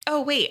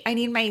Oh, wait. I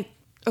need my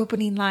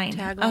opening line.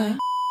 Tagline.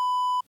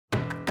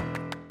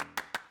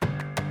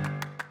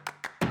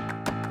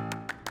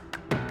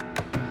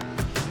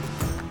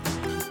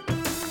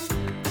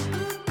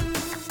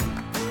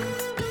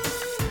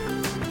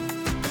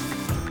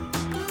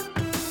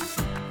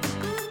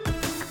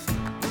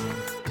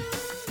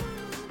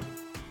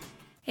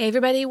 Hey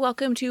everybody,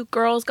 welcome to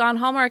Girls Gone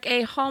Hallmark,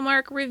 a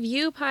Hallmark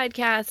review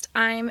podcast.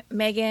 I'm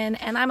Megan,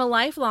 and I'm a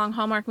lifelong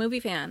Hallmark movie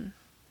fan.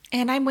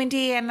 And I'm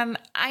Wendy, and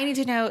I need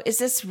to know, is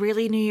this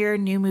really New Year,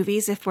 new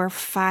movies if we're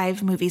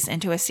 5 movies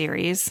into a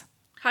series?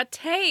 Hot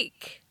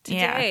take!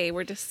 Today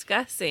we're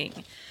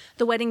discussing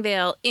The Wedding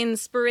Veil,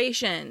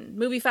 Inspiration,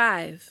 Movie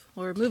 5,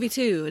 or Movie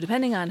 2,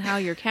 depending on how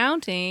you're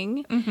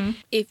counting. Mm-hmm.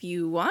 If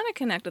you want to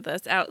connect with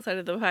us outside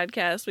of the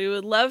podcast, we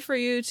would love for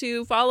you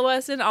to follow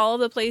us in all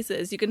of the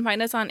places. You can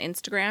find us on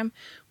Instagram.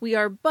 We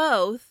are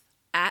both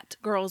at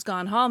Girls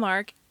Gone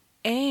Hallmark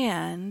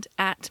and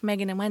at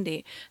Megan and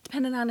Wendy,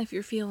 depending on if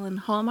you're feeling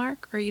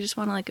Hallmark or you just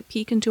want to like a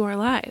peek into our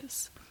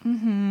lives.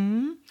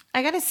 Mm-hmm.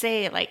 I gotta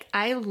say,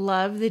 I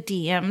love the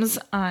DMs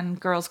on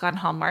Girls Gone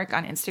Hallmark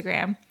on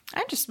Instagram.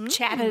 I'm just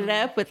chatting it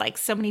up with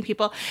so many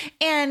people.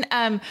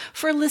 And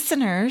for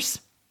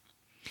listeners,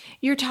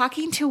 you're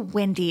talking to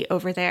Wendy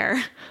over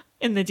there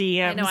in the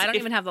DMs. I know, I don't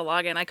even have the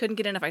login. I couldn't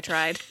get in if I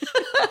tried.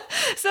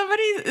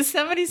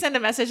 Somebody sent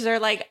a message. They're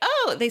like,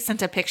 oh, they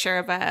sent a picture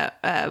of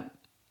a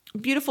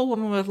beautiful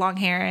woman with long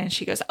hair, and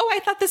she goes, oh, I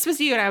thought this was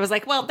you. And I was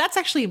like, well, that's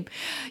actually,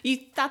 you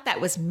thought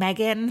that was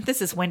Megan.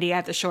 This is Wendy. I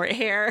have the short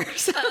hair.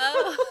 So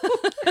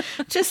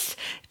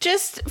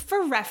just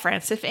for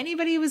reference, if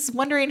anybody was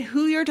wondering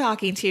who you're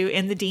talking to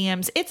in the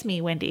DMs, it's me,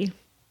 Wendy.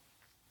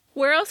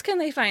 Where else can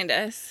they find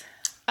us?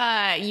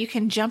 You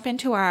can jump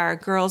into our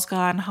Girls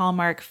Gone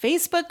Hallmark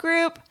Facebook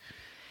group.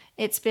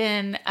 It's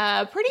been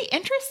pretty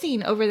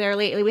interesting over there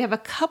lately. We have a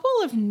couple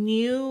of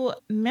new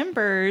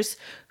members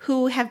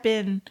who have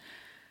been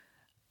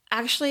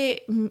actually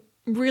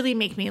really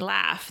make me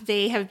laugh.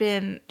 They have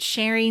been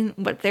sharing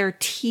what their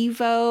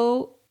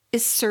TiVo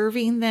is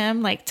serving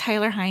them, like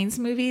Tyler Hynes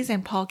movies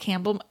and Paul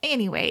Campbell.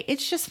 Anyway,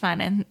 it's just fun.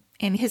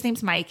 And his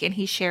name's Mike, and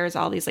he shares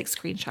all these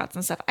screenshots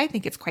and stuff. I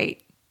think it's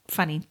quite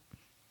funny.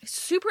 It's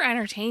super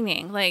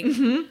entertaining.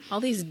 All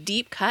these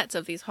deep cuts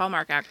of these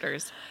Hallmark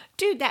actors.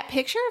 Dude, that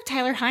picture of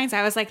Tyler Hynes,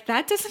 I was like,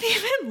 that doesn't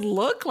even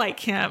look like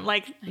him.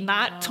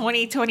 Not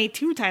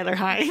 2022 Tyler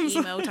Hynes.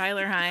 Emo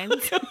Tyler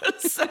Hynes. It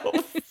was so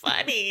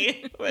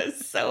funny. It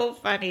was so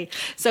funny.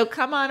 So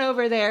come on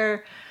over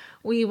there.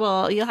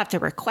 You'll have to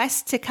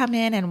request to come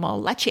in, and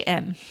we'll let you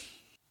in.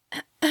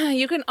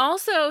 You can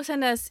also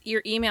send us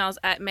your emails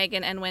at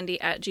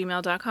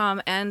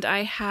meganandwendy@gmail.com. And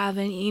I have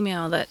an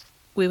email that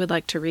we would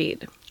like to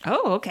read.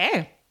 Oh,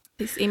 okay.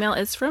 This email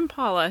is from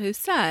Paula, who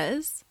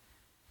says,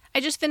 I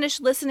just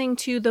finished listening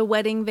to the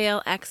Wedding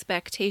Veil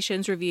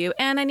Expectations review,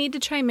 and I need to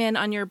chime in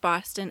on your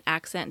Boston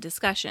accent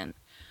discussion.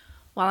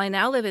 While I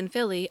now live in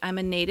Philly, I'm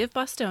a native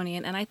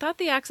Bostonian, and I thought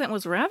the accent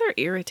was rather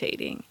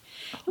irritating.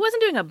 He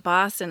wasn't doing a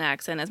Boston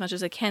accent as much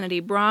as a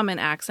Kennedy Brahmin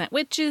accent,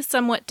 which is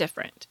somewhat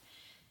different.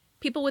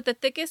 People with the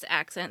thickest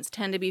accents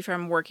tend to be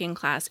from working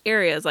class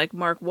areas, like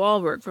Mark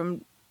Wahlberg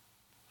from,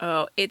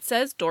 it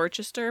says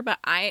Dorchester, but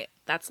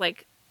that's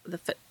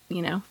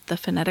the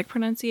phonetic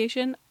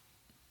pronunciation.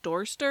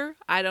 Dorster?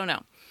 I don't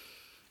know.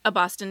 A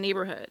Boston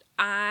neighborhood.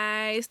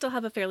 I still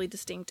have a fairly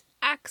distinct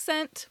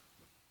accent.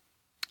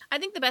 I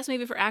think the best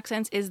movie for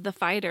accents is The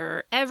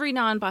Fighter. Every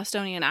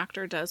non-Bostonian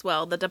actor does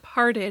well. The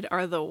Departed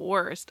are the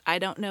worst. I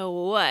don't know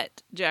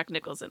what Jack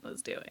Nicholson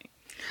was doing.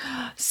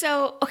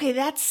 So, okay,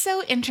 that's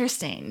so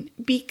interesting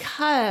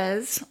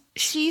because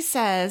she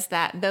says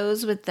that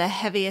those with the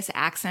heaviest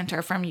accent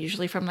are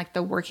usually from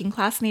the working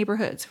class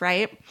neighborhoods,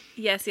 right?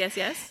 Yes.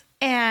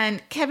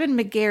 And Kevin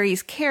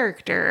McGarry's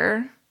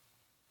character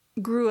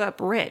grew up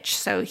rich,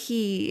 so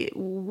he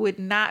would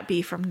not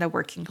be from the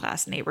working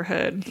class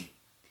neighborhood.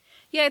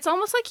 Yeah, it's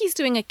almost like he's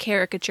doing a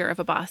caricature of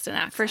a Boston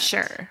accent.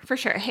 For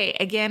sure. Hey,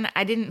 again,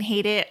 I didn't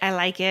hate it. I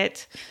like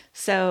it.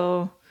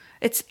 So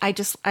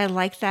I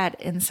like that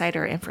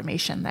insider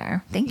information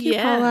there. Thank you,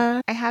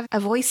 Paula. I have a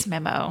voice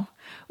memo.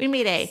 We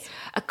made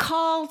a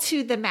call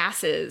to the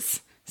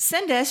masses.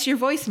 Send us your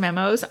voice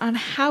memos on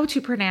how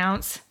to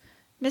pronounce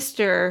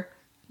Mr.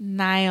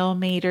 Niall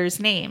Mater's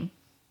name.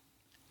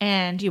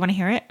 And do you want to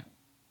hear it?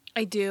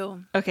 I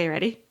do. Okay,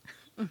 ready?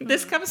 Mm-hmm.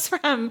 This comes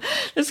from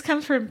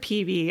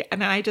PB,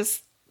 and I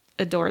just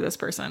adore this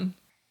person.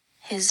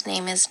 His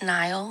name is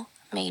Niall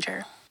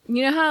Mater.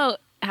 You know how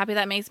happy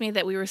that makes me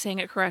that we were saying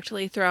it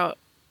correctly throughout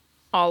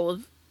all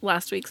of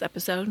last week's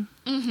episode?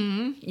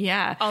 Mm-hmm.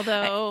 Yeah.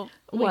 Although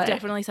we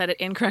definitely said it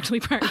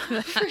incorrectly prior to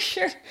that. For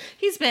sure.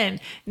 He's been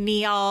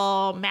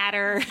Neil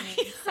Matter.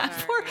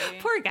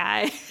 Poor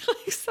guy.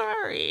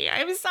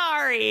 I'm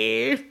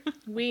sorry.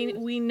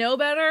 We know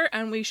better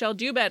and we shall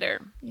do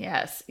better.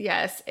 Yes.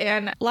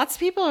 And lots of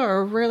people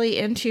are really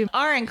into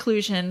our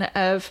inclusion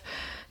of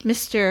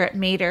Mr.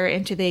 Mater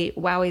into the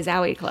Wowie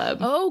Zowie Club.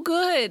 Oh,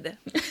 good.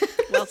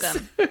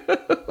 Welcome.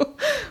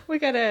 We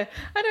gotta,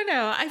 I don't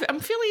know. I'm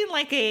feeling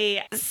like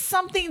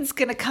something's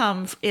gonna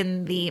come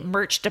in the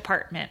merch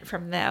department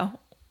from the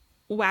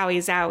Wowie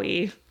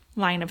Zowie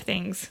line of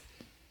things.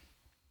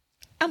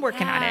 I'm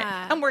working on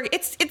it.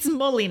 It's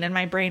mulling in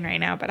my brain right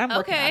now, but I'm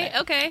working on it.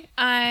 Okay.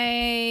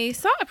 I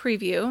saw a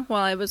preview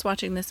while I was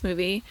watching this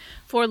movie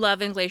for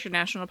Love in Glacier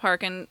National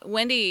Park, and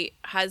Wendy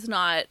has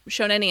not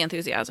shown any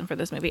enthusiasm for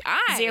this movie.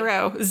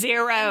 Zero.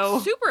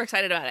 I'm super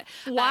excited about it.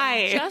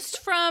 Why? Just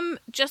from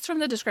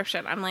the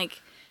description, I'm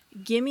like,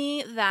 give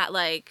me that,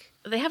 like,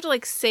 they have to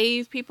like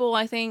save people,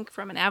 I think,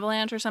 from an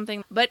avalanche or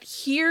something. But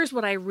here's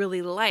what I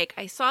really like.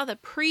 I saw the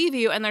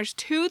preview, and there's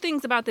two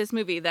things about this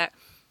movie that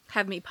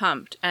have me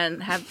pumped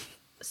and have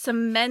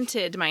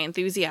cemented my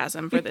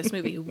enthusiasm for this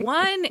movie.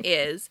 One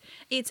is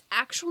it's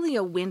actually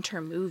a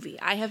winter movie.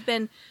 I have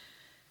been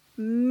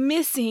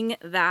missing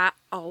that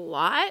a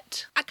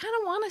lot. I kind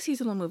of want a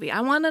seasonal movie.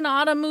 I want an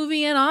autumn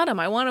movie in autumn.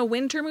 I want a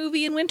winter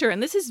movie in winter.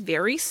 And this is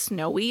very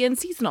snowy and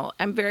seasonal.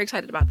 I'm very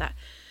excited about that.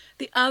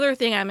 The other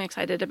thing I'm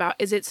excited about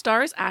is it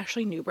stars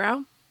Ashley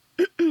Newbrow.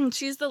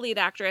 She's the lead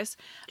actress.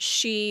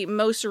 She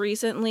most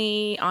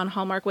recently on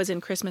Hallmark was in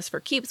Christmas for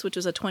Keeps, which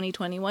was a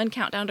 2021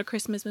 countdown to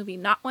Christmas movie.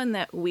 Not one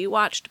that we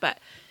watched, but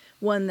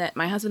one that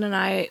my husband and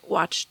I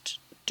watched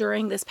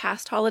during this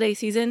past holiday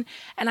season.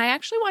 And I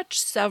actually watched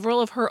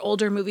several of her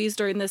older movies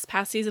during this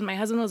past season. My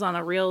husband was on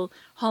a real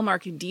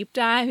Hallmark deep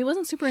dive. He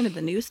wasn't super into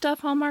the new stuff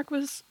Hallmark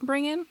was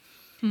bringing.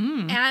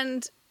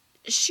 And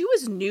she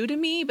was new to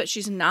me, but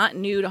she's not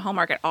new to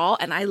Hallmark at all,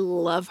 and I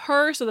love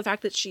her. So the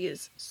fact that she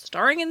is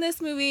starring in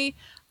this movie,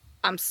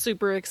 I'm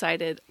super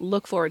excited.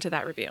 Look forward to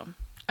that review.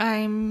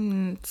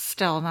 I'm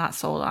still not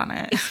sold on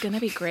it. It's going to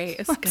be great.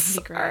 It's going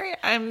to be great.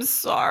 I'm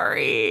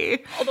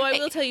sorry. Although I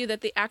will tell you that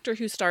the actor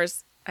who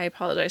stars, I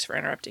apologize for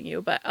interrupting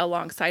you, but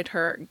alongside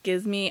her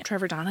gives me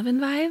Trevor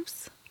Donovan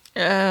vibes.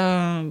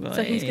 Oh, boy.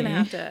 So he's going to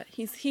have to,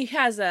 he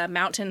has a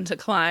mountain to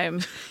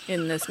climb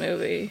in this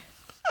movie.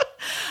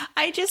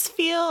 I just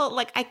feel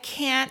like I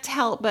can't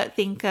help but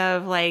think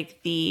of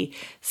like the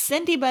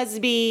Cindy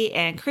Busby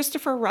and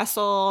Christopher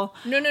Russell.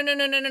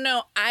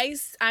 No.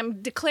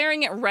 I'm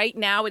declaring it right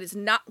now. It is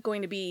not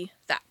going to be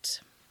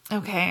that.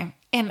 Okay.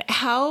 And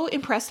how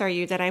impressed are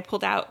you that I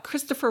pulled out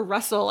Christopher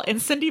Russell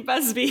and Cindy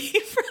Busby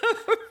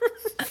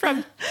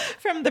from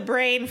the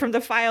brain, from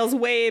the files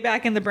way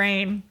back in the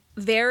brain?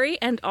 Very,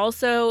 and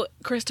also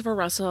Christopher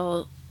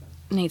Russell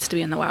needs to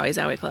be in the Wowie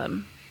Zowie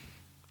Club.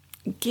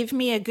 Give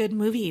me a good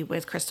movie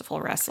with Christopher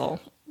Russell.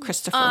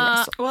 Russell.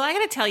 Well, I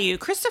got to tell you,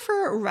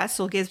 Christopher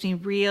Russell gives me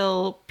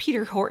real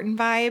Peter Horton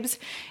vibes.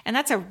 And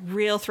that's a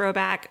real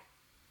throwback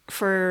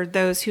for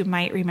those who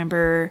might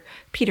remember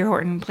Peter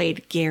Horton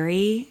played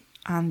Gary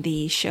on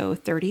the show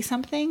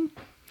 30-something.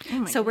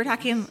 Oh so we're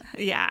talking,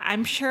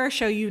 I'm sure a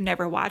show you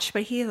never watched,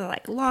 but he's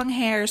like long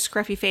hair,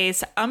 scruffy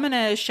face. I'm going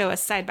to show a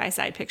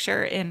side-by-side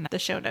picture in the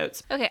show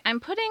notes. Okay,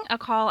 I'm putting a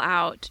call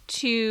out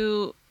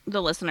to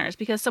the listeners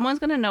because someone's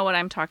going to know what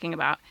I'm talking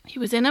about. He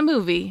was in a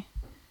movie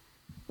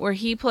where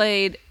he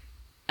played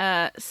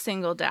a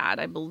single dad.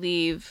 I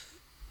believe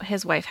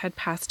his wife had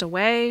passed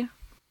away.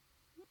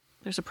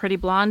 There's a pretty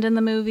blonde in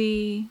the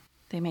movie.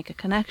 They make a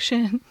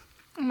connection.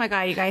 Oh my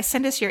God, you guys,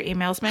 send us your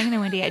emails,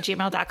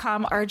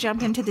 meganandwendy@gmail.com, or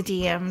jump into the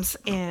DMs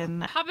in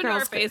Hop into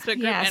our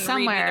Facebook group and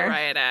somewhere. read me the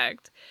riot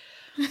act.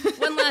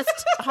 One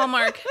last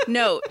Hallmark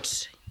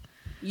note.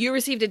 You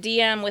received a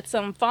DM with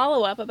some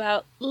follow-up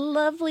about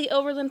lovely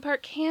Overland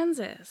Park,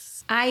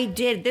 Kansas. I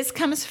did. This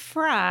comes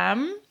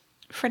from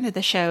a friend of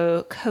the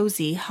show,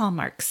 Cozy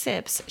Hallmark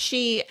Sips.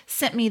 She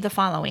sent me the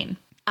following.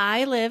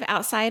 I live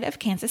outside of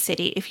Kansas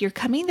City. If you're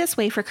coming this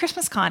way for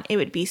Christmas Con, it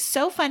would be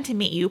so fun to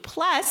meet you.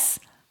 Plus,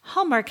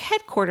 Hallmark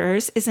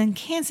headquarters is in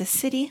Kansas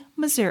City,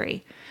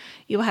 Missouri.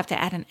 You will have to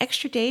add an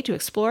extra day to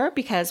explore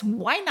because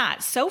why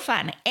not? So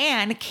fun.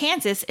 And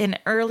Kansas in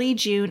early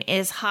June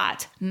is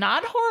hot.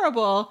 Not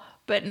horrible,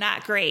 but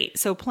not great.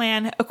 So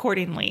plan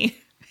accordingly.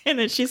 And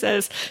then she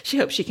says she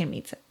hopes she can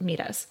meet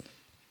us.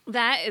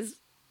 That is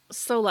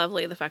so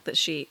lovely, the fact that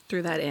she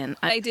threw that in.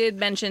 I did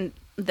mention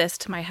this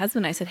to my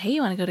husband. I said, hey,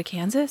 you want to go to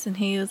Kansas? And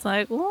he was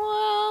like,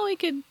 well, we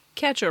could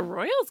catch a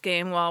Royals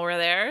game while we're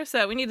there.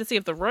 So we need to see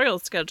if the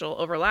Royals schedule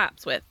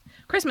overlaps with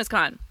Christmas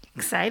Con.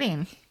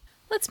 Exciting.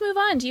 Let's move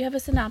on. Do you have a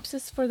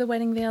synopsis for the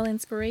Wedding Veil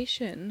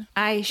inspiration?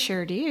 I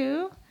sure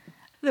do.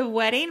 The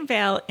Wedding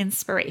Veil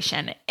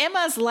inspiration.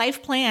 Emma's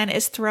life plan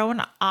is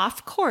thrown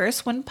off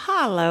course when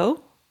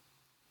Paolo,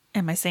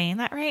 am I saying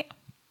that right?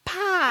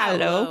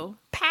 Paolo.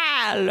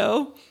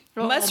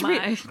 Oh Must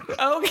my.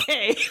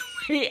 Okay.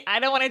 I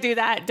don't want to do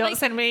that. Don't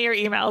send me your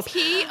emails.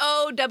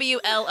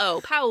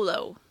 Powlo.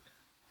 Paolo.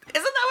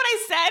 Isn't that what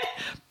I said?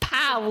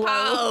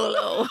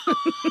 Paolo.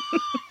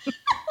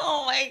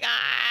 Oh my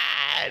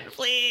God.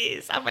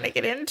 Please. I'm going to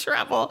get in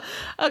trouble.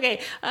 Okay.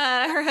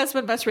 Her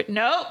husband must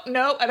No,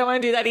 I don't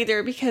want to do that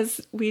either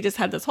because we just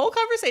had this whole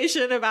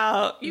conversation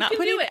about not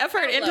putting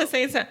effort into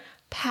saying so.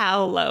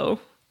 Paolo.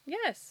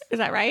 Yes. Is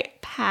that right?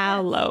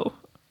 Paolo.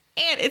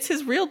 And it's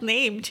his real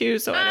name, too,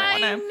 so I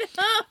don't want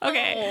to.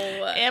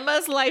 Okay.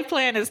 Emma's life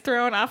plan is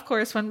thrown off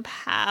course when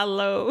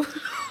Paolo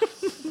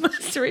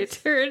must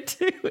return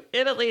to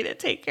Italy to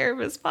take care of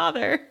his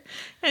father.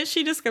 And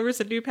she discovers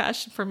a new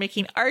passion for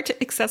making art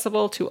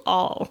accessible to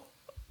all.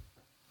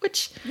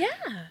 Which, Yeah.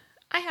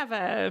 I have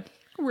a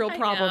real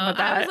problem with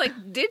that. I was like,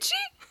 did she?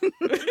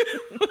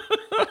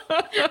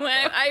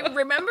 I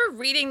remember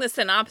reading the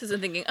synopsis and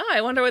thinking, oh,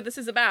 I wonder what this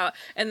is about.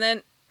 And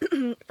then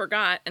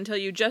forgot until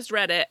you just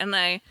read it. And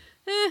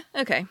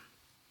okay.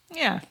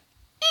 Yeah.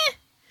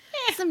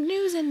 Some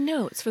news and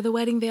notes for the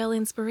Wedding Veil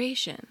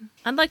inspiration.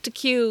 I'd like to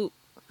cue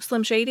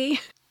Slim Shady.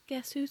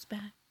 Guess who's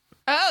back?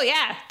 Oh,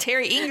 yeah.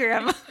 Terry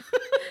Ingram.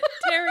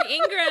 Terry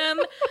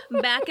Ingram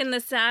back in the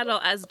saddle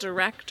as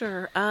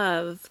director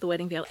of the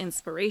Wedding Veil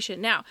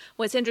inspiration. Now,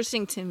 what's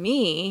interesting to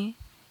me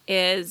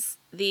is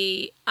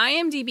the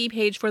IMDb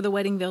page for the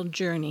Wedding Veil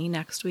Journey,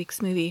 next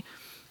week's movie,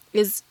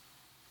 is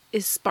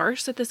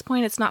sparse at this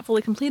point. It's not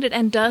fully completed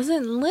and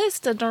doesn't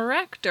list a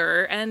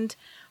director. And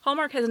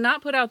Hallmark has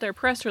not put out their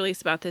press release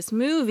about this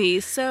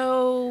movie,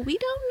 so we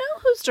don't know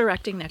who's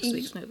directing next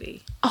week's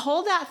movie.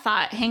 Hold that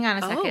thought. Hang on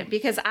a second,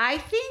 because I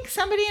think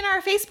somebody in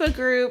our Facebook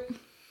group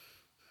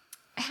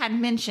had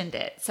mentioned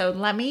it. So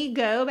let me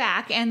go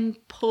back and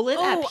pull it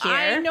up here.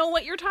 I know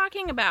what you're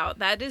talking about.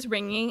 That is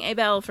ringing a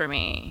bell for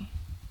me.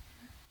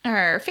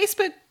 Our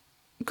Facebook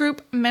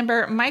group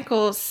member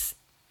Michaels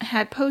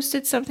had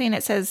posted something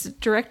that says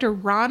director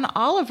Ron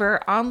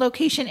Oliver on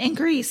location in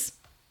Greece.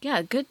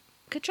 Yeah, good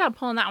job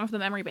pulling that one from the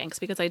memory banks,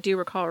 because I do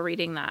recall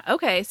reading that.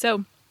 Okay,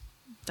 so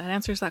that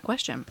answers that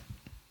question.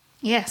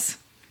 Yes.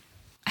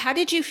 How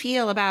did you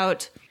feel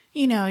about,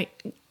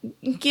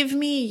 give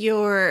me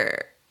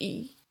your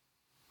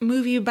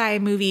movie by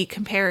movie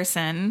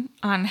comparison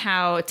on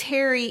how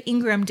Terry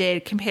Ingram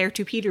did compared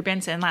to Peter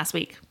Benson last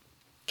week?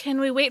 Can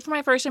we wait for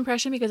my first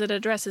impression, because it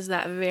addresses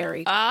that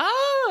very...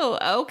 Oh,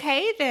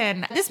 okay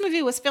then. This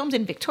movie was filmed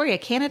in Victoria,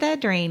 Canada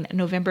during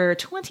November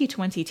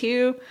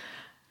 2022.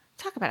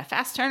 Talk about a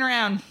fast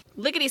turnaround.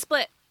 Lickety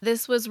split.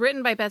 This was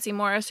written by Betsy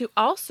Morris, who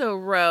also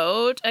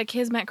wrote A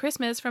Kismet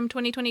Christmas from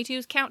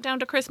 2022's Countdown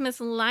to Christmas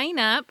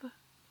lineup,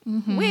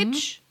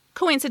 which,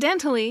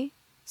 coincidentally,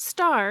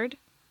 starred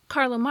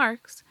Carlo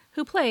Marx,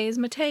 who plays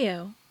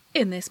Matteo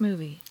in this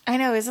movie. I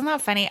know, isn't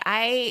that funny?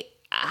 I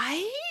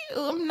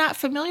am not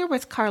familiar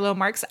with Carlo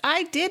Marx.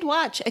 I did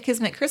watch A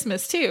Kismet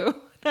Christmas, too.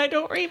 I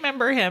don't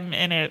remember him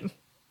in it.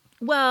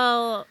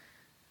 Well,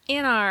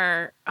 in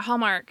our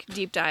Hallmark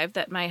deep dive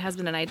that my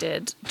husband and I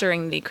did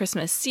during the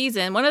Christmas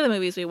season, one of the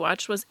movies we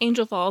watched was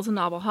Angel Falls: A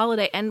Novel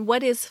Holiday. And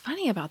what is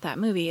funny about that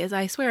movie is,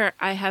 I swear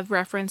I have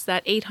referenced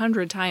that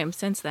 800 times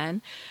since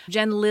then.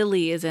 Jen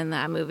Lilly is in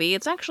that movie.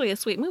 It's actually a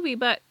sweet movie,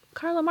 but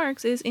Carlo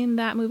Marx is in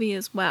that movie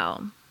as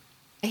well.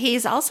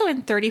 He's also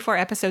in 34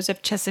 episodes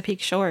of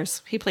Chesapeake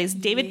Shores. He plays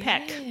David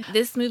Peck.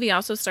 This movie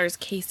also stars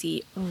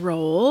Casey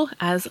Roll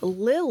as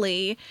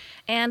Lily.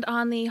 And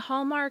on the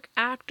Hallmark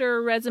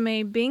actor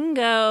resume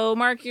bingo,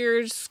 mark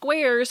your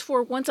squares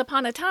for Once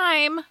Upon a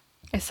Time.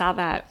 I saw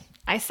that.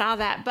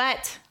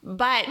 But,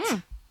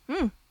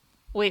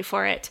 wait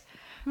for it.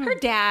 Her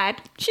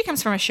dad, she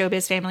comes from a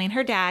showbiz family, and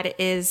her dad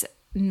is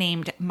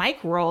named Mike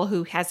Roll,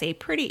 who has a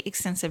pretty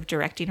extensive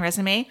directing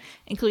resume,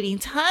 including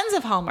tons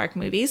of Hallmark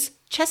movies,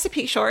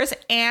 Chesapeake Shores,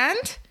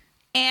 and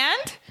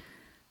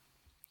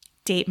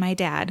Date My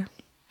Dad.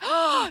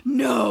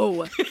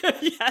 No.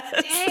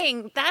 Yes.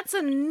 Dang, that's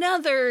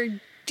another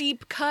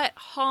deep cut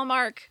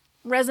Hallmark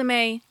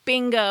resume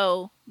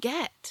bingo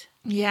get.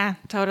 Yeah,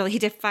 totally. He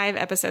did 5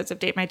 episodes of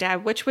Date My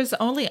Dad, which was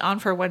only on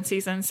for 1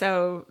 season,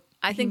 so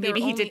I think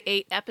maybe he did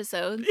 8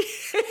 episodes.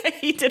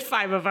 He did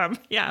 5 of them.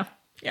 Yeah.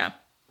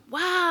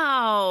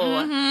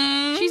 Wow.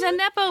 She's a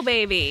Nepo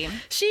baby.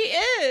 She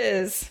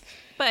is.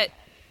 But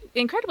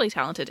incredibly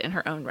talented in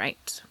her own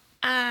right.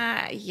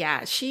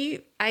 Yeah,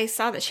 I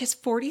saw that she has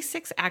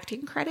 46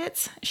 acting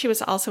credits. She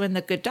was also in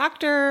The Good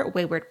Doctor,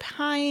 Wayward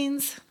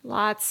Pines,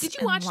 lots. Did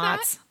you watch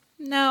that?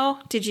 No.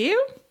 Did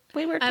you?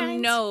 Wayward Pines?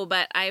 No,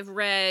 but I've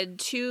read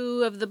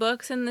 2 of the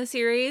books in the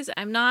series.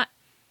 I'm not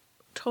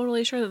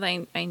totally sure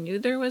that I knew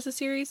there was a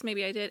series.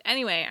 Maybe I did.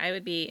 Anyway, I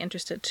would be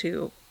interested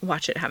to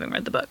watch it having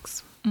read the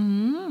books.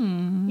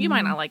 You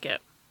might not like it.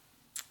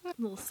 A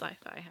little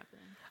sci-fi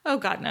happening. Oh,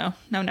 God, no.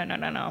 No.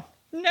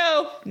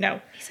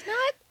 No. It's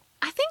not.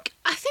 I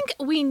think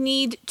we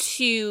need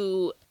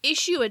to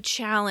issue a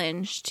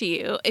challenge to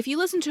you. If you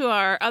listen to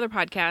our other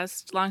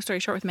podcast, Long Story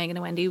Short with Megan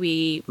and Wendy,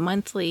 we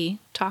monthly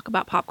talk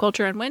about pop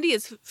culture, and Wendy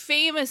is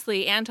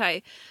famously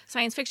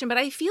anti-science fiction, but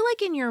I feel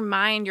like in your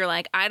mind, you're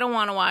like, I don't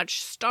want to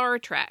watch Star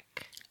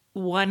Trek.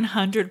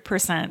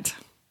 100%.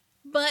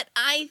 But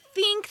I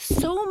think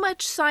so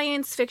much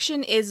science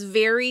fiction is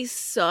very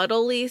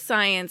subtly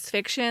science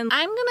fiction.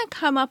 I'm going to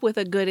come up with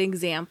a good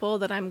example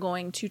that I'm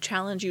going to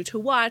challenge you to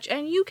watch,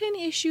 and you can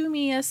issue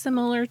me a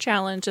similar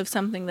challenge of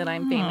something that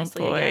I'm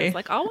famously against.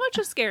 Like, I'll watch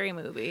a scary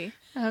movie.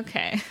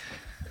 Okay.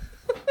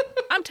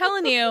 I'm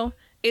telling you,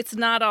 it's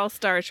not all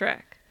Star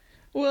Trek.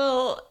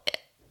 Well,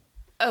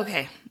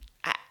 okay.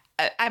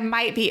 I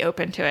might be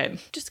open to it.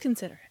 Just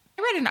consider it.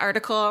 read an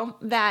article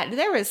that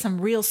there was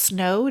some real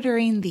snow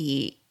during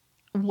the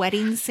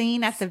wedding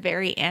scene at the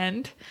very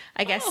end.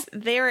 I guess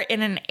they're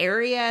in an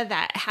area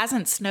that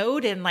hasn't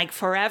snowed in like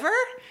forever,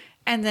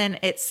 and then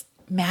it's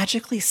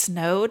magically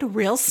snowed,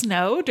 real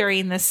snow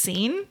during this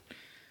scene.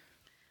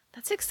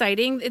 That's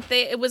exciting.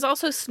 It was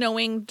also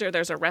snowing.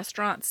 There's a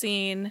restaurant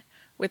scene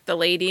with the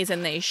ladies,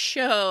 and they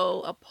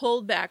show a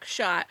pulled back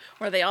shot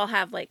where they all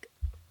have like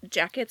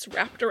jackets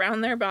wrapped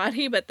around their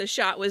body, but the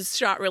shot was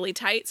shot really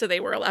tight, so they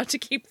were allowed to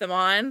keep them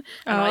on.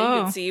 And all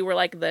you could see were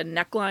like the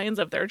necklines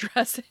of their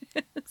dresses.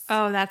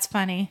 Oh, that's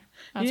funny.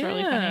 That's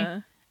really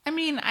funny. I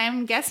mean,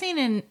 I'm guessing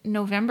in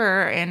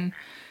November in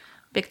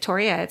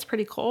Victoria, it's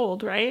pretty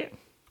cold, right?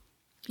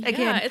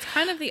 Again, it's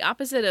kind of the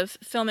opposite of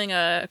filming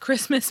a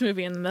Christmas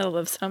movie in the middle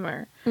of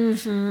summer.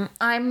 Mm-hmm.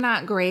 I'm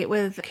not great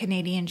with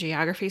Canadian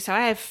geography, so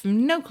I have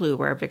no clue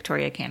where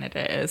Victoria,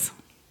 Canada is.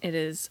 It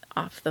is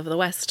off the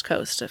west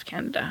coast of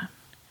Canada.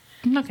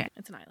 Okay.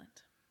 It's an island.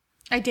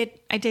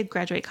 I did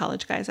graduate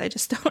college, guys. I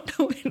just don't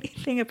know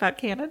anything about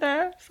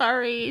Canada.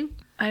 Sorry.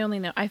 I only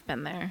know I've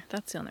been there.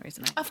 That's the only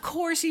reason Of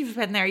course you've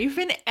been there. You've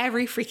been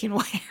every freaking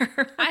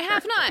where. I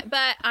have not,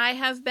 but I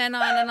have been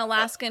on an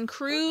Alaskan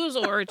cruise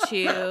or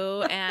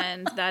two,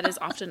 and that is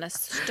often a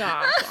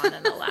stop on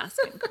an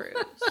Alaskan cruise.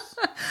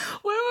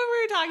 What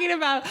were we talking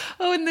about?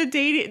 Oh, in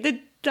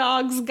the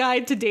Dog's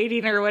Guide to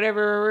Dating or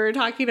whatever. We were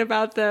talking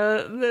about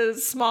the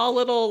small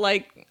little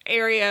like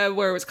area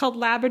where it was called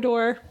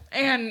Labrador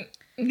and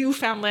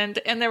Newfoundland,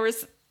 and there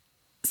was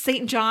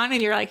St. John,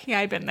 and you're like, yeah,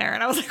 I've been there.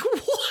 And I was like,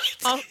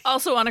 what?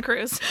 Also on a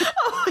cruise.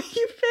 Oh,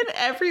 you've been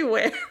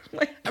everywhere. Oh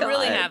my God. I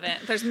really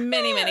haven't. There's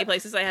many, many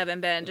places I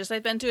haven't been.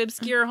 I've been to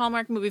obscure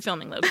Hallmark movie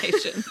filming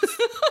locations.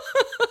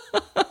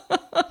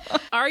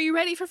 Are you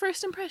ready for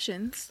first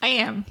impressions? I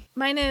am.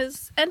 Mine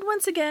is, and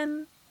once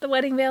again, the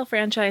Wedding Veil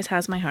franchise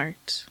has my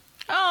heart.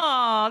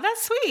 Oh,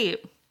 that's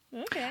sweet.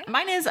 Okay.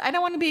 Mine is, I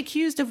don't want to be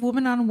accused of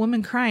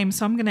woman-on-woman crime,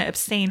 so I'm going to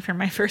abstain from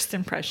my first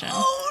impression.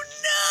 Oh,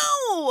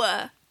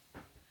 no!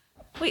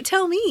 Wait,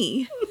 tell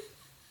me.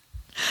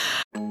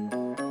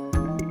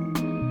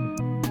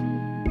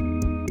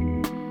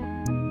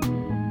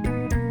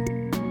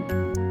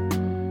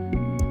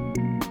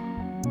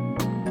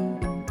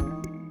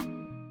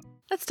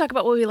 Let's talk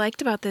about what we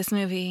liked about this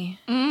movie.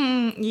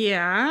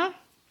 Yeah.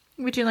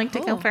 Would you like to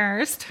go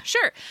first?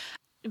 Sure.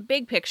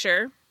 Big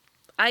picture.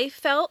 I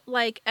felt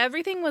like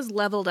everything was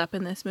leveled up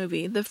in this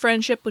movie. The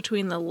friendship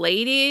between the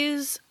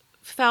ladies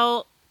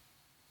felt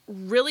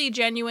really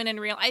genuine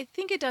and real. I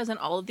think it does in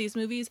all of these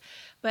movies,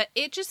 but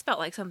it just felt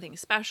like something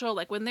special.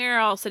 Like when they're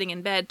all sitting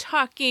in bed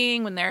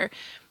talking, when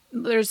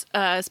there's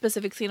a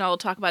specific scene I'll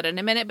talk about in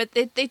a minute, but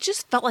they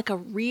just felt like a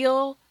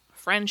real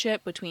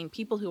friendship between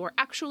people who were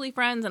actually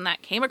friends, and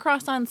that came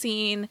across on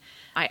scene.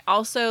 I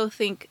also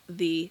think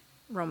the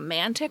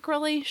romantic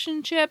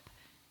relationship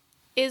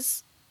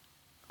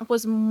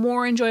was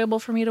more enjoyable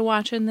for me to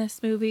watch in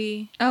this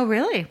movie. Oh,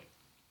 really?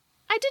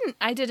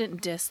 I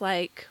didn't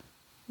dislike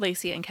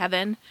Lacey and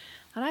Kevin,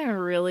 but I don't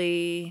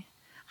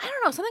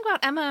know, something about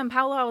Emma and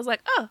Paolo, I was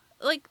like, oh,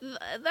 like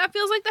that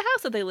feels like the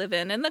house that they live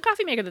in, and the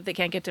coffee maker that they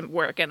can't get to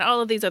work, and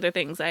all of these other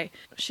things.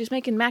 She's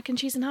making mac and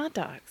cheese and hot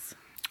dogs.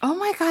 Oh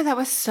my God, that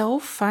was so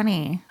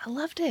funny. I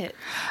loved it.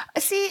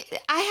 See,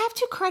 I have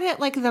to credit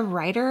like the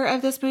writer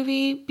of this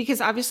movie,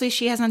 because obviously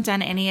she hasn't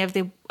done any of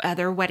the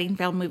other Wedding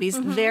Veil movies.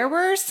 Mm-hmm. There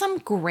were some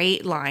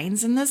great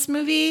lines in this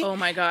movie. Oh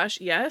my gosh,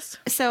 yes.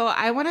 So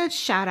I want to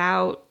shout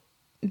out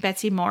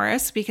Betsy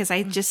Morris, because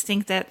I just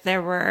think that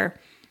there were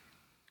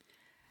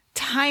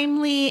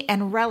timely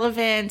and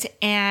relevant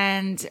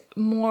and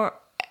more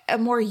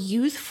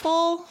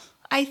youthful,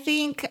 I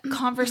think,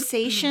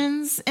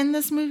 conversations in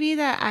this movie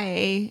that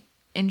I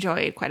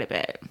enjoyed quite a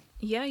bit.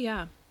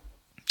 Yeah.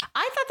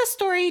 I thought the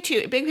story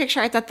too, big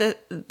picture, I thought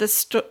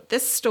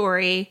this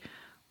story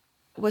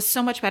was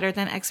so much better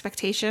than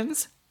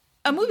expectations.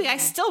 A movie I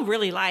still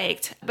really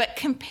liked, but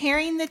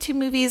comparing the two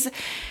movies,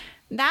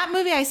 that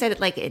movie I said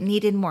it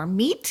needed more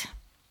meat.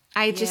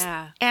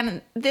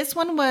 And this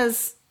one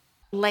was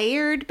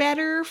layered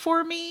better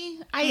for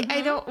me.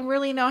 I don't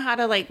really know how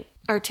to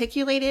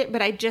articulate it,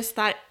 but I just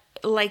thought,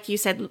 like you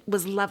said,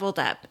 was leveled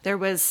up.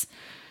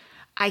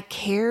 I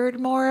cared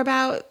more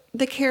about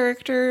the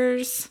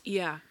characters.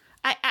 Yeah.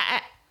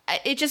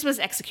 It just was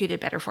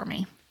executed better for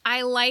me.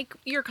 I like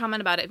your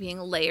comment about it being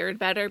layered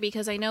better,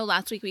 because I know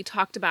last week we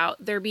talked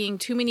about there being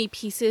too many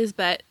pieces,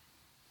 but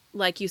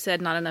like you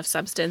said, not enough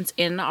substance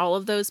in all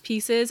of those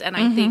pieces. And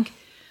I think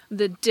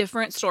the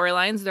different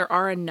storylines, there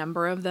are a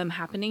number of them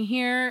happening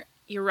here.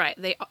 You're right.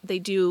 They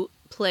do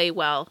play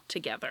well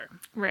together.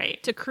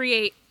 Right. To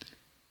create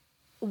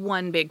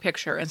one big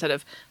picture instead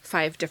of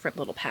 5 different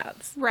little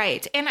paths.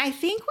 Right. And I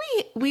think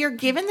we are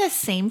given the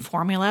same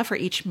formula for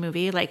each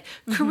movie, like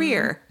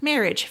career,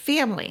 marriage,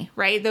 family,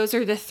 right? Those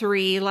are the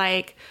 3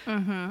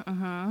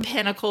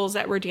 pinnacles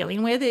that we're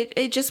dealing with.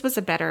 It just was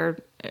a better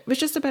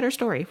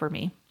story for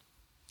me.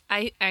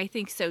 I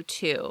think so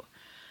too.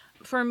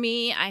 For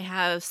me, I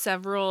have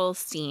several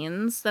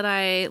scenes that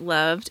I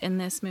loved in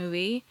this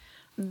movie.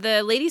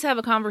 the ladies have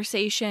a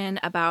conversation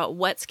about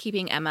what's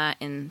keeping Emma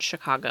in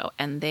Chicago,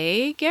 and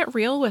they get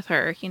real with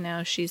her. You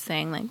know, she's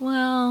saying like,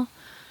 well,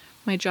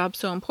 my job's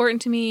so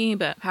important to me,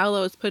 but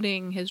Paolo's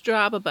putting his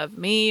job above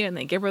me, and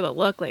they give her the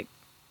look like,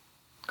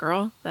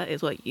 girl, that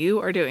is what you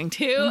are doing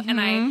too.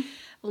 And I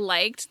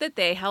liked that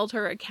they held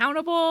her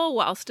accountable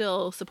while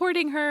still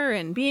supporting her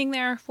and being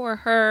there for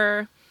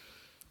her.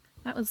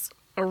 That was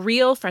a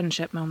real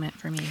friendship moment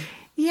for me.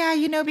 Yeah,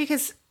 you know,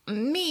 because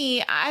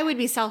I would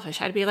be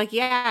selfish. I'd be like,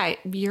 yeah,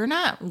 you're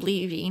not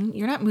leaving.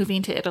 You're not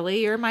moving to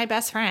Italy. You're my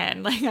best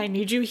friend. Like, I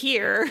need you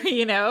here,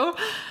 you know?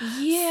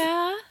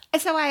 Yeah.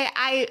 So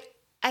I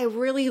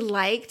really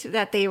liked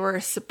that they were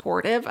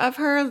supportive of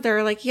her.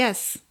 They're like,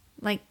 yes,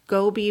 like,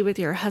 go be with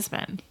your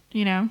husband,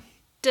 you know?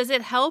 Does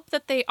it help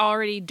that they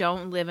already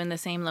don't live in the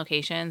same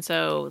location?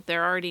 So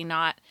they're already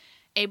not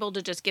able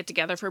to just get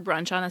together for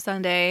brunch on a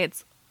Sunday.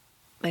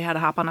 They had to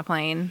hop on a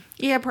plane.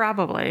 Yeah,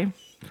 probably.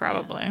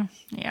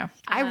 Yeah.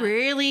 I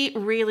really,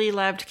 really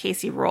loved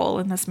Casey Roll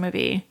in this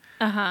movie.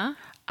 Uh-huh.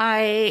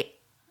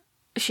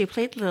 She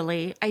played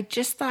Lily. I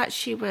just thought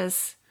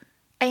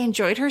I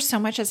enjoyed her so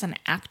much as an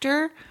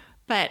actor,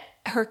 but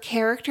her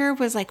character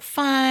was like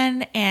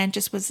fun and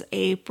just was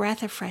a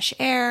breath of fresh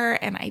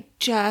air, and I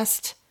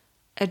just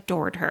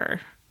adored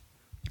her.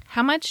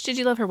 How much did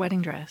you love her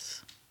wedding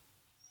dress?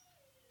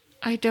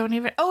 I don't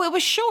even... Oh, it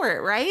was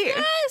short, right?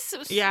 Yes, it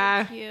was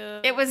so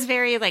cute. It was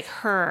very like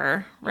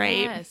her, right?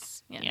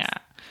 Yes. Yeah.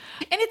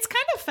 And it's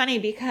kind of funny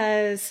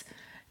because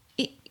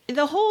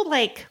the whole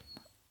like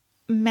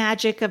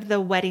magic of the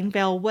wedding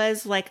veil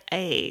was like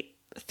a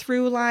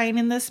through line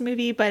in this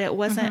movie, but it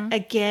wasn't,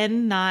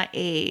 again, not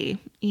a,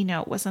 you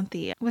know, it wasn't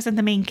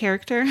the main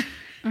character.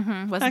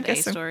 Wasn't the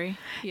story.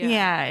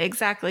 Yeah,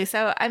 exactly.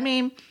 So, I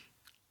mean,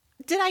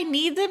 did I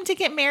need them to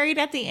get married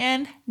at the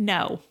end?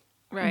 No.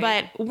 Right.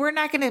 But we're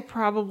not going to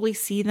probably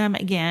see them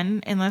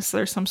again unless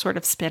there's some sort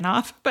of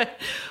spinoff, but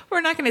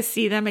we're not going to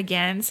see them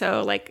again.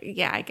 So like,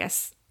 yeah, I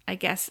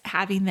guess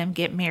having them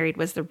get married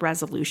was the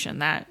resolution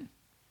that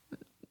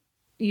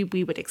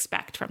we would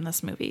expect from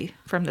this movie,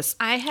 from this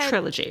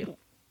trilogy.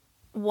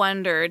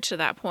 Wondered to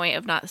that point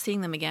of not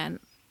seeing them again.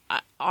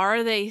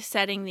 Are they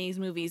setting these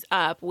movies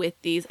up with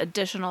these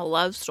additional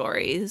love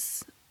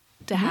stories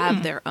to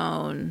have their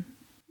own,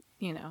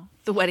 you know,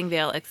 the wedding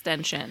veil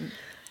extension?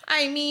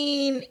 I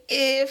mean,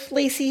 if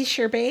Lacey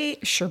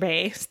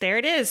Chabert, there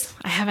it is.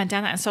 I haven't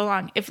done that in so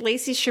long. If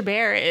Lacey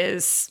Chabert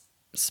is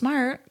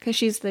smart, because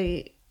she's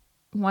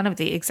one of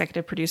the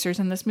executive producers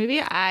in this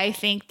movie, I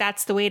think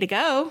that's the way to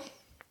go.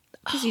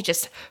 Because you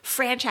just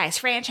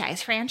franchise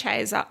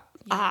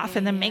off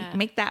and then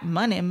make that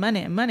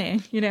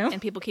money, you know?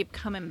 And people keep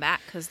coming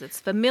back because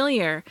it's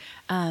familiar.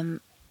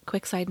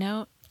 Quick side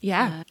note.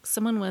 Yeah.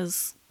 Someone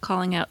was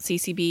calling out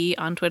CCB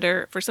on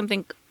Twitter for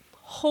something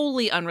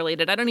wholly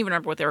unrelated. I don't even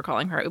remember what they were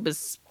calling her. It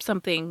was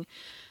something,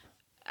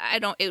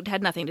 it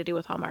had nothing to do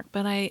with Hallmark.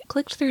 But I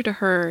clicked through to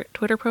her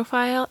Twitter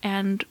profile,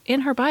 and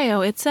in her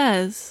bio it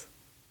says,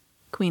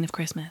 Queen of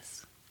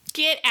Christmas.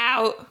 Get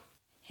out.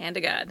 Hand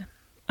to God.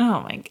 Oh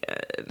my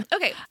God.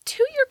 Okay,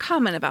 to your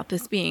comment about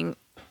this being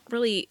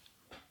really,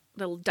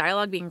 the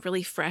dialogue being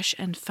really fresh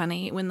and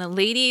funny, when the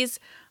ladies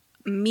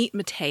meet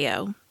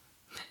Mateo,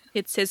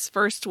 it's his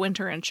first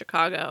winter in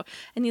Chicago,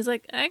 and he's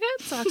like, I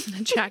got socks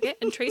and a jacket,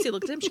 and Tracy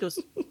looked at him, she goes,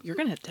 you're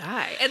gonna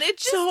die. And it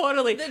just,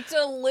 totally, the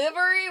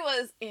delivery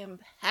was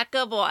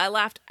impeccable. I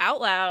laughed out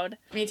loud.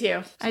 Me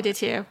too. I did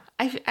too.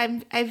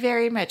 I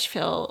very much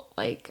feel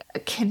like a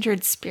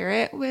kindred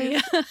spirit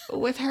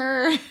with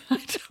her.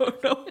 I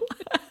don't know.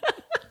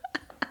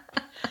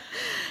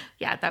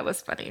 Yeah, that was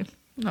funny.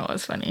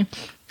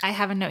 I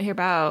have a note here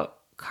about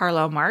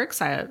Carlo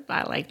Marx. I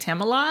liked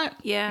him a lot.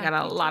 Yeah. I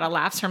got a lot of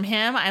laughs from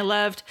him. I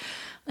loved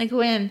like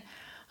when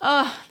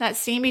that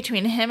scene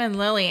between him and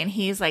Lily, and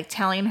he's like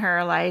telling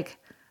her like,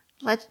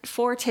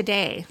 for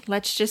today,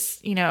 let's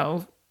just, you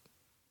know,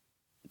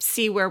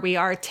 see where we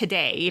are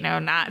today, you know,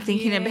 not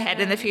thinking ahead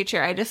in the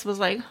future. I just was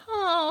like,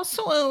 oh,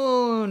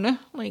 swoon.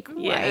 Like,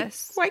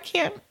 why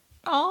can't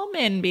all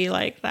men be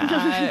like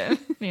that?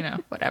 You know,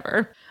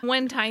 whatever.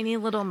 One tiny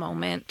little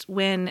moment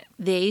when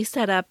they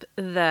set up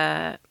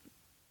the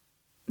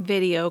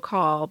video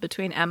call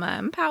between Emma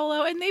and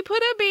Paolo, and they put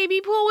a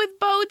baby pool with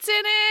boats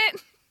in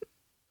it.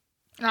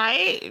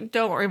 I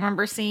don't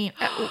remember seeing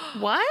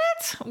what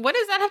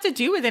does that have to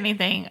do with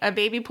anything? A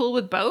baby pool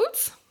with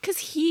boats? Because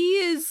he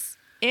is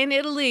in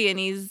Italy and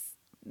he's,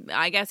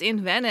 I guess,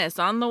 in Venice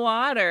on the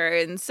water,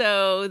 and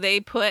so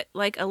they put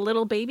like a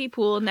little baby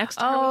pool next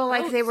to her. Oh,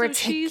 like they were so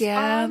she's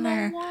on the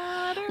together.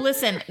 water.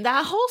 Listen,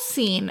 that whole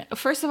scene,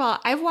 first of all,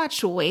 I've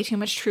watched way too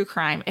much true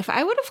crime. If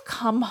I would have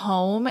come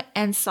home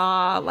and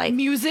saw like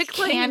music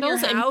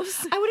candles in your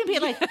house, I wouldn't be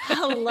like,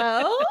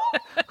 hello?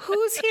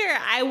 Who's here?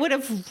 I would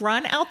have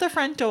run out the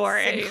front door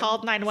and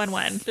called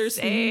 911.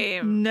 There's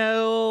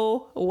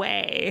no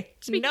way.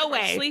 Speaking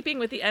of sleeping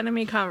with the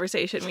enemy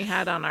conversation we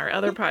had on our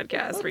other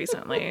podcast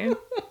recently.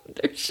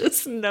 There's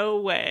just no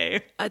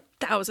way.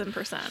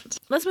 1,000%.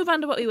 Let's move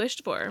on to what we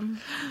wished for.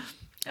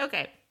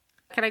 Okay.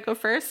 Can I go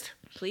first?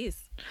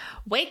 Please.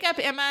 Wake up,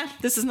 Emma.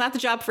 This is not the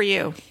job for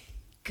you.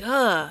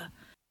 Gah.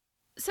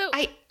 So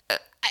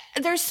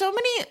There's so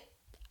many.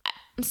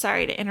 I'm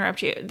sorry to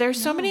interrupt you.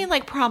 There's so many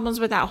like problems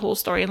with that whole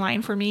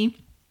storyline for me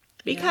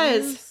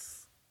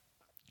because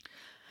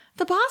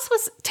the boss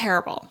was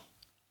terrible.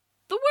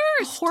 The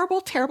worst.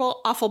 Horrible,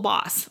 terrible, awful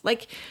boss.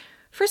 Like,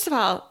 first of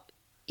all,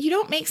 you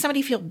don't make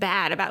somebody feel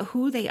bad about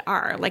who they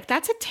are. Like,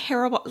 that's a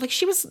terrible, like,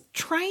 she was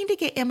trying to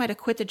get Emma to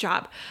quit the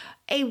job.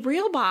 A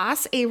real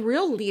boss, a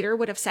real leader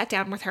would have sat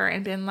down with her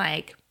and been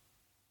like,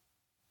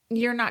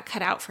 you're not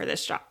cut out for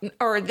this job,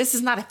 or this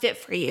is not a fit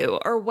for you,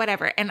 or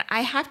whatever. And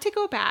I have to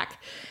go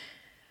back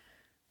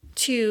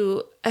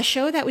to a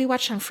show that we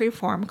watched on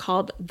Freeform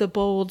called The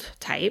Bold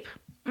Type.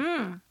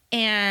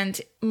 And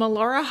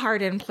Melora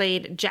Hardin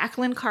played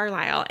Jacqueline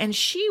Carlisle, and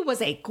she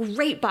was a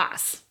great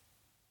boss.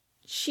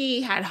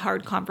 She had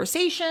hard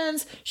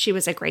conversations. She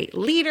was a great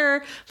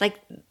leader. Like,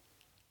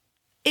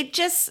 it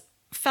just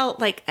felt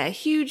like a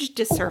huge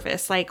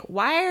disservice. Like,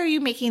 why are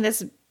you making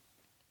this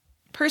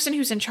person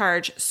who's in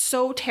charge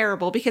so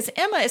terrible? Because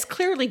Emma is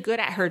clearly good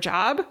at her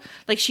job.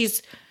 Like,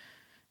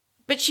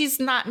 but she's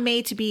not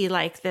made to be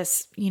like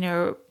this,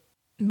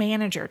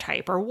 manager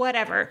type or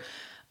whatever.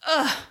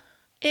 Ugh.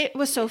 It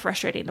was so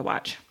frustrating to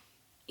watch.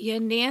 Yeah,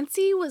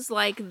 Nancy was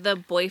like the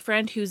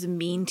boyfriend who's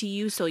mean to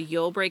you, so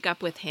you'll break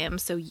up with him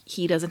so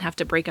he doesn't have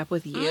to break up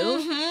with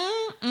you.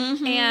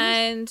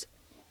 And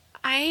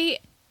I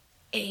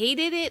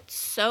hated it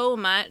so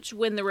much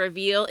when the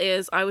reveal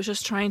is, I was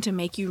just trying to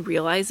make you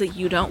realize that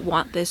you don't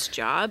want this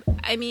job.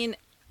 I mean,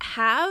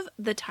 have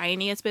the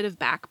tiniest bit of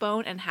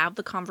backbone and have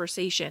the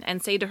conversation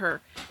and say to her,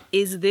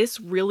 is this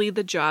really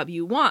the job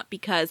you want?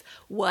 Because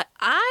what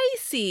I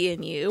see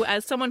in you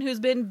as someone who's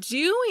been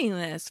doing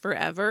this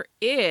forever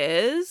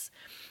is,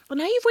 well,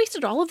 now you've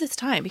wasted all of this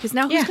time because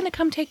now who's going to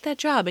come take that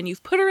job? And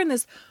you've put her in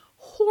this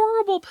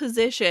horrible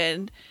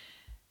position.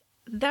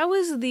 That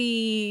was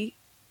the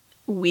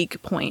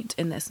weak point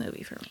in this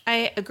movie for me.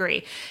 I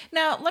agree.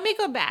 Now, let me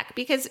go back,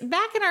 because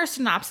back in our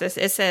synopsis,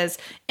 it says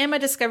Emma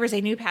discovers a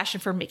new passion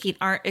for making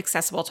art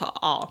accessible to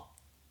all.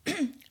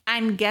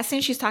 I'm guessing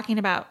she's talking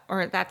about the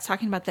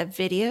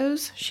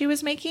videos she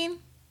was making.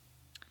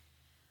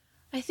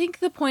 I think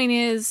the point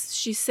is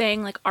she's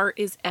saying like art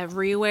is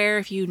everywhere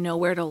if you know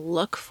where to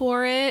look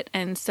for it.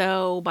 And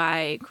so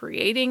by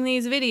creating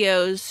these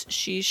videos,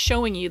 she's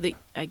showing you that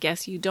I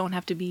guess you don't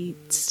have to be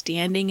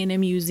standing in a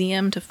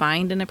museum to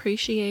find and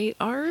appreciate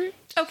art.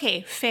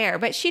 Okay, fair.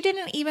 But she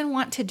didn't even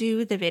want to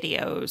do the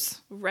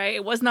videos. Right?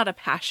 It was not a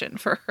passion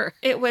for her.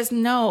 It was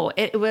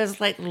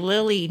like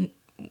Lily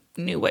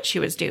knew what she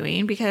was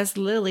doing, because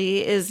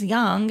Lily is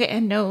young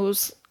and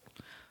knows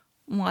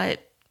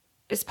what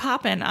is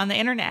popping on the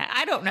internet.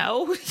 I don't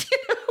know.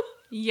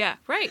 Yeah,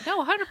 right.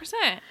 No,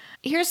 100%.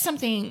 Here's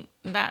something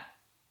that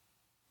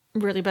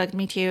really bugged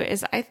me too,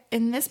 is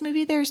in this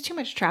movie, there's too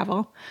much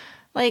travel.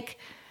 Like,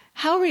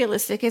 how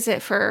realistic is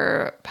it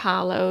for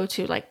Paolo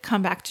to like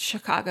come back to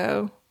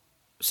Chicago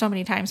so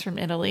many times from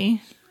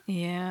Italy?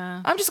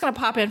 Yeah. I'm just going to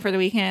pop in for the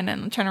weekend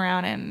and turn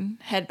around and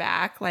head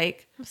back.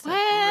 Like, What?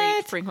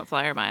 what? Frequent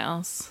flyer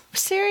miles.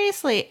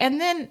 Seriously.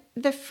 And then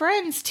the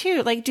friends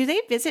too. Like, do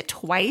they visit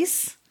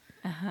twice?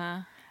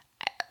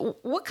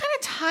 What kind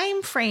of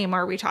time frame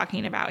are we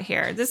talking about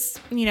here? This,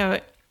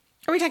 are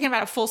we talking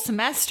about a full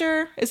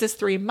semester? Is this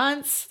 3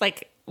 months?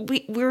 Like,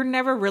 we're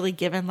never really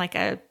given like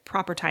a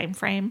proper time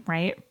frame,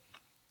 right?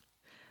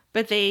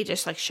 But they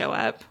just like show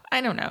up.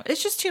 I don't know.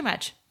 It's just too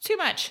much. Too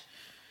much.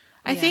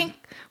 I think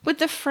with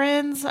the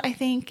friends, I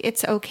think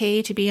it's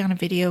okay to be on a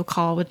video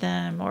call with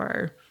them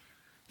or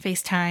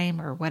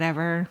FaceTime or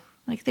whatever.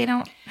 Like, they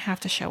don't have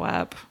to show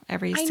up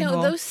every single time.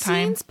 I know, those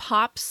scenes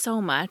pop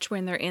so much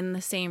when they're in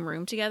the same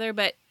room together,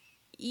 but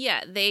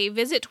yeah, they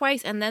visit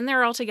twice and then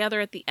they're all together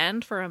at the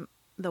end for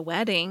the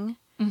wedding.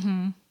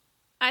 Mm-hmm.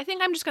 I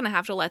think I'm just going to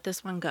have to let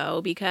this one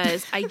go,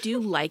 because I do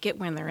like it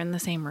when they're in the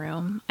same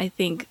room. I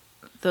think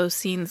those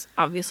scenes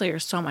obviously are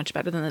so much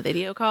better than the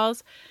video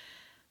calls,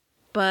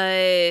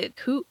 but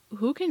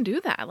who can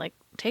do that? Like,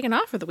 taking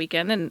off for the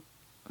weekend, and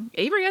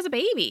Avery has a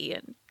baby,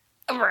 and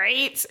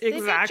right, exactly.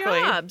 They've got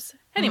jobs.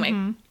 Anyway.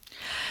 Mm-hmm.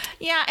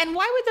 Yeah, and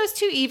why would those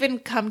two even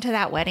come to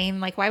that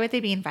wedding? Like, why would they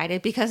be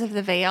invited? Because of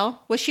the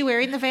veil? Was she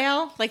wearing the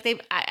veil?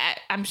 Like,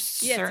 I'm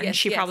certain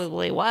she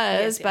probably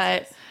was,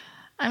 but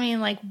I mean,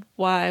 like,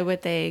 why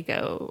would they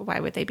go? Why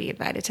would they be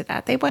invited to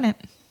that? They wouldn't.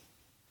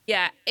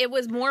 Yeah, it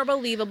was more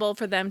believable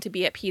for them to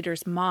be at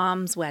Peter's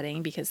mom's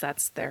wedding, because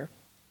that's their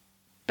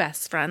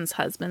best friend's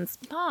husband's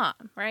mom,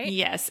 right?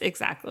 Yes,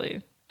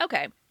 exactly.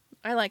 Okay,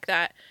 I like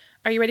that.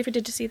 Are you ready for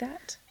Did You See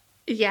That?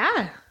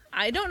 Yeah.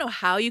 I don't know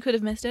how you could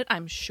have missed it.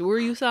 I'm sure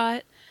you saw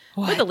it.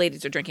 What? But the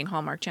ladies are drinking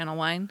Hallmark Channel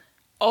wine.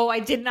 Oh, I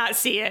did not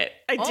see it.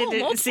 I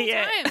didn't see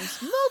it.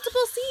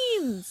 Multiple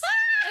scenes.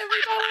 Every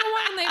bottle of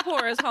wine they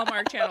pour is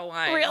Hallmark Channel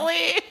wine.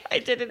 Really? I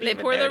didn't They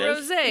even pour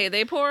notice. the rosé.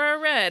 They pour a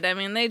red. I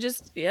mean, they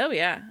just, oh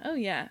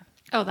yeah.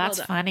 Oh,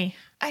 that's funny.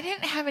 I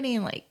didn't have any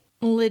like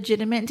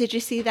legitimate. Did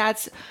you see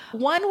that?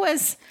 One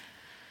was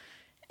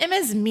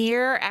Emma's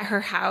mirror at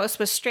her house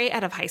was straight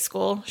out of high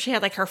school. She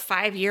had like her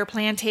 5-year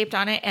plan taped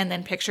on it and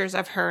then pictures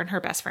of her and her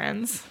best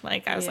friends.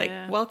 Like I was like,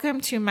 welcome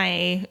to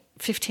my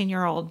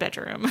 15-year-old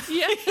bedroom.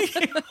 Yeah.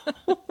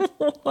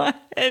 What?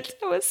 It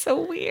was so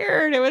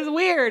weird. It was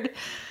weird. It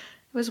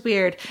was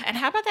weird. And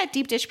how about that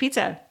deep dish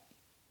pizza?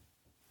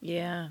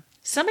 Yeah.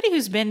 Somebody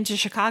who's been to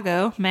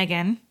Chicago,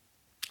 Megan,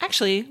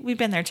 actually, we've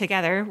been there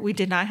together. We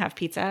did not have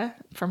pizza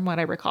from what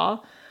I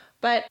recall.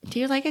 But do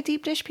you like a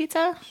deep dish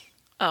pizza?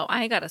 Oh,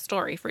 I got a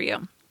story for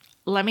you.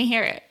 Let me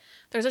hear it.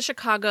 There's a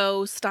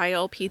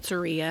Chicago-style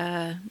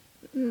pizzeria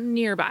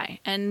nearby.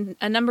 And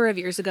a number of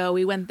years ago,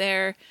 we went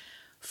there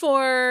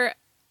for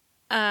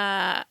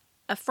a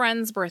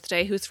friend's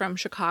birthday who's from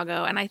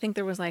Chicago. And I think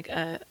there was like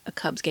a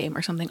Cubs game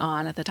or something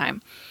on at the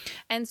time.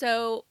 And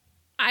so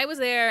I was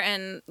there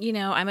and, you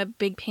know, I'm a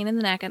big pain in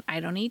the neck and I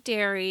don't eat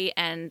dairy.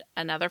 And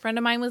another friend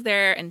of mine was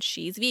there and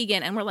she's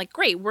vegan. And we're like,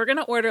 great, we're going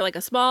to order like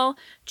a small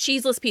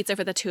cheeseless pizza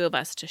for the two of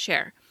us to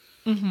share.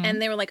 Mm-hmm.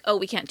 And they were like, oh,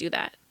 we can't do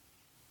that.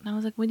 And I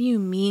was like, what do you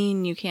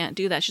mean you can't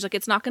do that? She's like,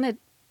 it's not going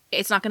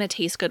to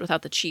taste good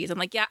without the cheese. I'm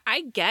like, yeah,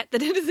 I get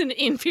that it is an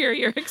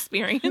inferior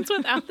experience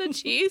without the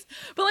cheese,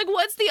 but like,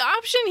 what's the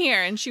option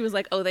here? And she was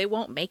like, oh, they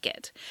won't make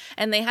it.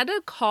 And they had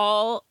to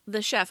call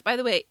the chef. By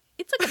the way,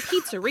 it's like a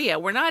pizzeria.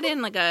 We're not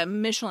in like a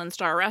Michelin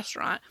star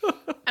restaurant.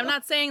 I'm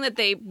not saying that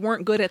they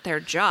weren't good at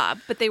their job,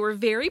 but they were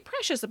very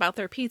precious about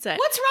their pizza.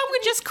 What's wrong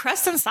with just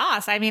crust and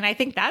sauce? I mean, I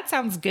think that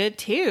sounds good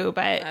too,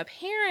 but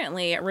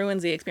apparently it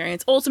ruins the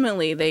experience.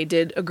 Ultimately, they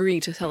did agree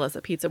to sell us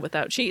a pizza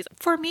without cheese.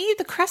 For me,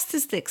 the crust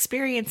is the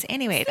experience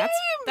anyway. Same.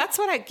 That's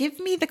what give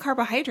me the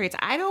carbohydrates.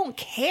 I don't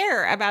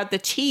care about the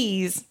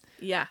cheese.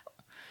 Yeah.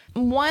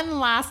 One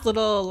last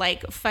little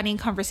like funny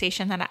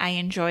conversation that I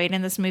enjoyed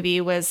in this movie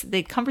was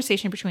the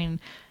conversation between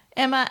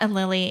Emma and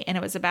Lily, and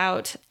it was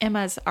about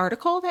Emma's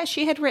article that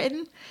she had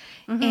written.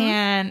 Mm-hmm.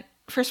 And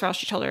first of all,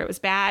 she told her it was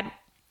bad,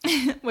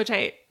 which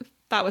I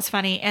thought was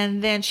funny.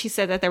 And then she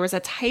said that there was a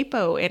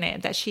typo in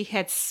it, that she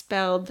had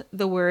spelled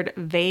the word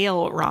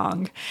veil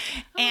wrong.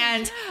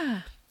 And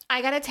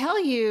I got to tell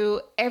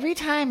you, every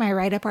time I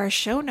write up our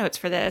show notes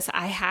for this,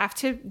 I have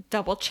to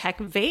double check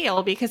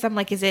veil because I'm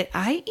like, is it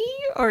I-E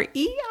or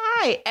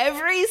E-I?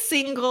 Every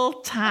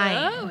single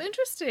time. Oh,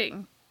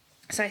 interesting.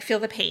 So I feel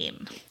the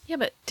pain. Yeah,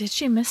 but did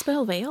she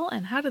misspell veil?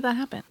 And how did that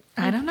happen?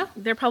 I don't know.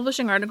 They're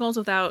publishing articles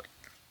without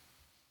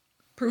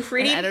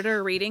proofreading? An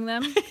editor reading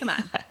them? Come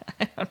on.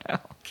 I don't know.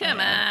 Come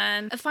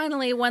on.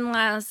 Finally, one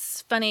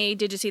last funny,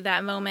 did you see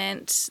that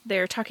moment?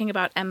 They're talking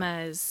about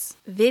Emma's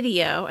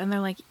video, and they're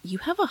like, you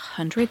have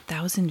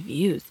 100,000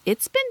 views.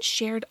 It's been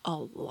shared a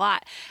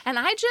lot. And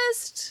I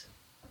just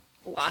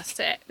lost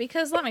it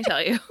because let me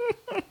tell you,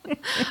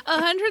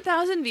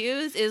 100,000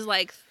 views is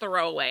like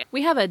throwaway.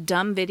 We have a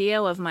dumb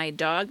video of my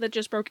dog that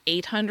just broke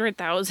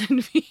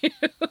 800,000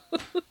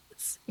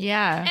 views.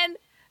 Yeah. And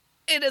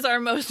it is our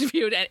most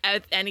viewed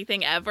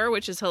anything ever,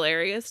 which is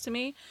hilarious to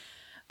me.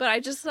 But I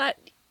just thought,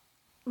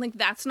 like,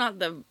 that's not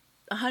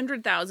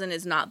 100,000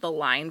 is not the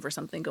line for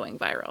something going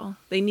viral.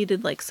 They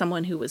needed, like,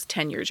 someone who was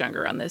 10 years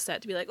younger on this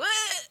set to be like,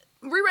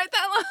 rewrite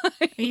that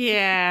line.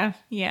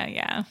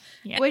 Yeah.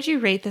 What'd you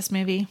rate this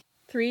movie?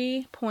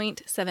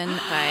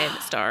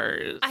 3.75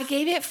 stars. I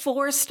gave it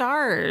 4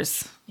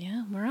 stars.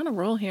 Yeah, we're on a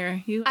roll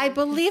here. I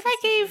believe I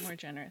gave more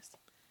generous.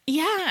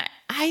 Yeah,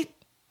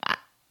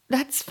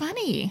 that's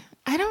funny.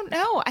 I don't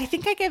know. I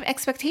think I gave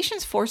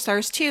Expectations 4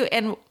 stars too.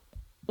 And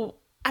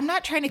I'm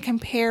not trying to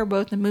compare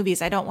both the movies.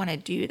 I don't want to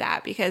do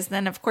that because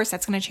then, of course,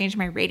 that's going to change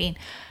my rating.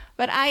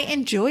 But I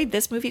enjoyed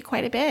this movie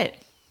quite a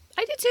bit.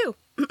 I did too.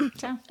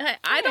 So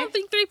I don't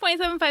think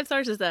 3.75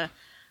 stars is a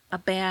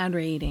bad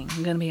rating.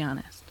 I'm going to be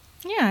honest.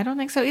 Yeah, I don't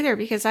think so either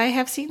because I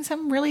have seen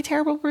some really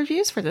terrible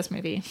reviews for this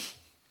movie.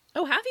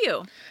 Oh, have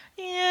you?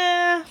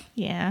 Yeah.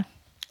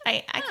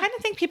 I kind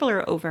of think people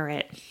are over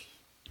it.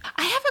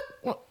 I have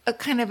a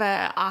kind of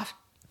a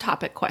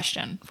off-topic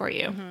question for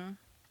you. Mm-hmm.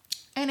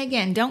 And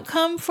again, don't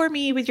come for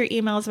me with your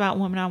emails about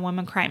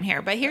woman-on-woman crime here,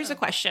 but here's a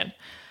question.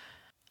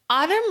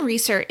 Autumn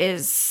Reeser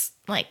is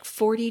like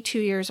 42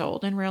 years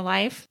old in real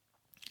life.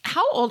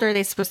 How old are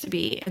they supposed to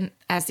be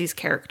as these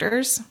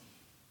characters?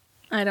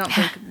 I don't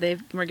think they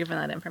were given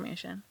that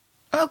information.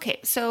 Okay,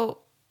 so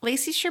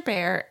Lacey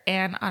Chabert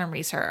and Autumn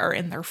Reeser are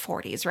in their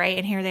 40s, right?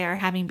 And here they are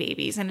having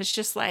babies. And it's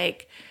just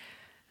like,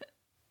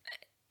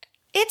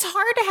 it's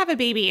hard to have a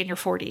baby in your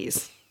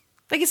 40s.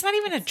 Like, it's not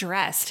even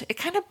addressed. It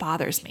kind of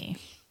bothers me.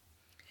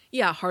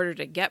 Yeah, harder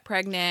to get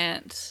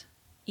pregnant.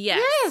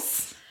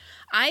 Yes.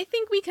 I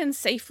think we can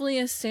safely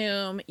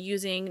assume,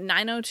 using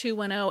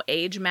 90210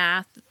 age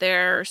math,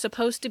 they're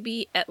supposed to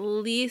be at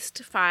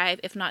least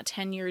 5, if not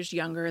 10 years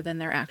younger than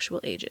their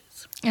actual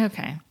ages.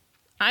 Okay.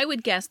 I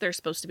would guess they're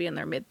supposed to be in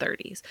their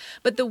mid-30s.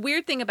 But the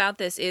weird thing about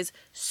this is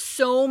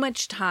so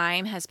much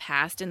time has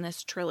passed in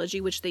this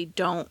trilogy, which they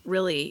don't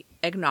really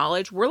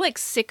acknowledge. We're like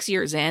 6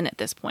 years in at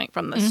this point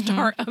from the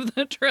start of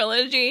the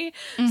trilogy.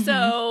 Mm-hmm.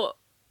 So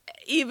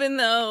even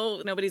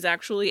though nobody's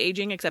actually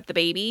aging except the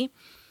baby,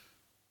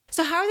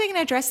 So how are they going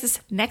to address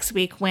this next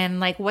week when,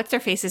 like,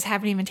 what's-their-faces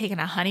haven't even taken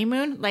a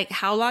honeymoon? Like,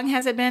 how long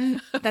has it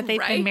been that they've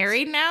been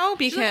married now?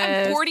 She's like,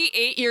 I'm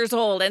 48 years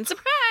old, and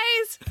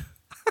surprise!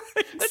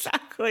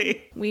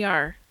 Exactly. We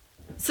are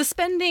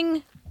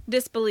suspending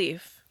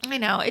disbelief. I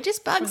know. It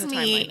just bugs For the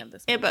me. timeline of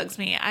this It bugs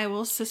me. I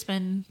will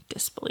suspend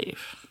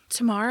disbelief.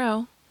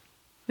 Tomorrow,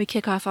 we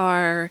kick off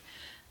our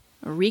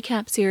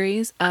recap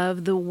series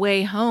of The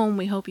Way Home.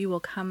 We hope you will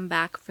come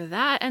back for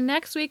that. And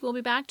next week, we'll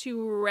be back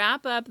to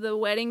wrap up the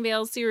Wedding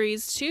Veil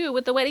series 2.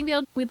 With The Wedding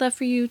Veil, we'd love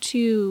for you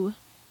to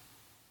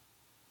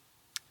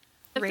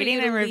Rating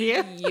and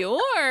review.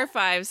 Your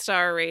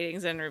 5-star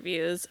ratings and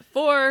reviews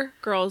for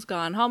Girls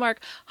Gone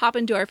Hallmark. Hop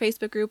into our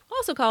Facebook group,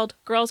 also called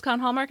Girls Gone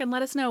Hallmark, and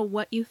let us know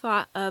what you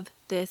thought of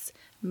this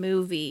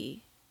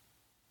movie.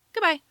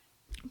 Goodbye.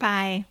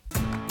 Bye.